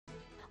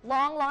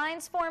Long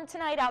lines formed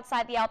tonight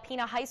outside the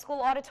Alpena High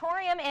School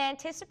auditorium in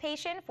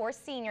anticipation for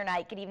senior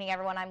night. Good evening,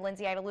 everyone. I'm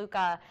Lindsay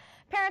Idaluca.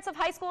 Parents of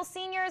high school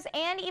seniors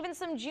and even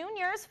some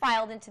juniors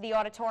filed into the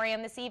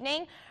auditorium this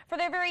evening for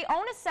their very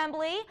own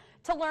assembly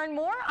to learn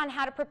more on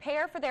how to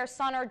prepare for their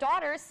son or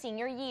daughter's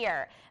senior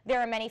year. There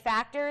are many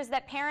factors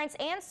that parents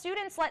and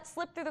students let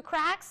slip through the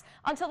cracks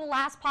until the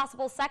last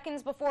possible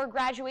seconds before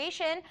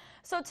graduation,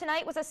 so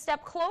tonight was a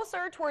step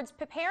closer towards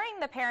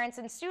preparing the parents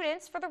and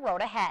students for the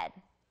road ahead.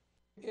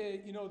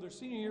 You know, their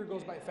senior year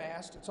goes by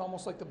fast. It's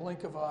almost like the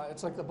blink of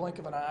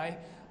an eye.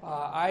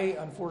 I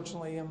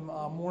unfortunately am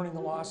mourning the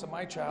loss of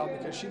my child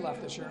because she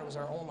left this year and it was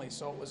our only,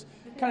 so it was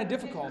kind of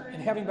difficult.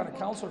 And having been a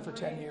counselor for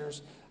 10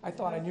 years, I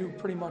thought I knew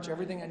pretty much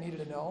everything I needed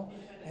to know,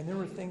 and there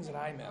were things that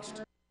I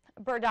missed.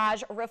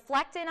 Burdage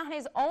reflected on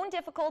his own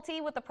difficulty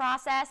with the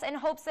process and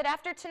hopes that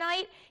after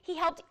tonight, he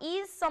helped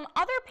ease some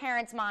other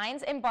parents'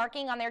 minds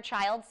embarking on their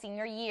child's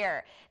senior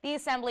year. The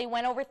assembly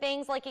went over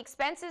things like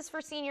expenses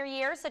for senior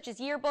year, such as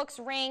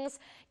yearbooks, rings,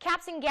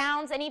 caps and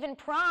gowns, and even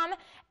prom,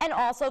 and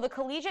also the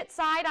collegiate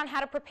side on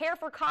how to prepare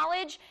for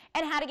college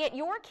and how to get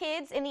your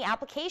kids in the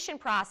application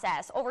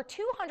process. Over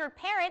 200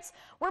 parents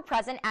were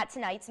present at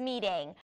tonight's meeting.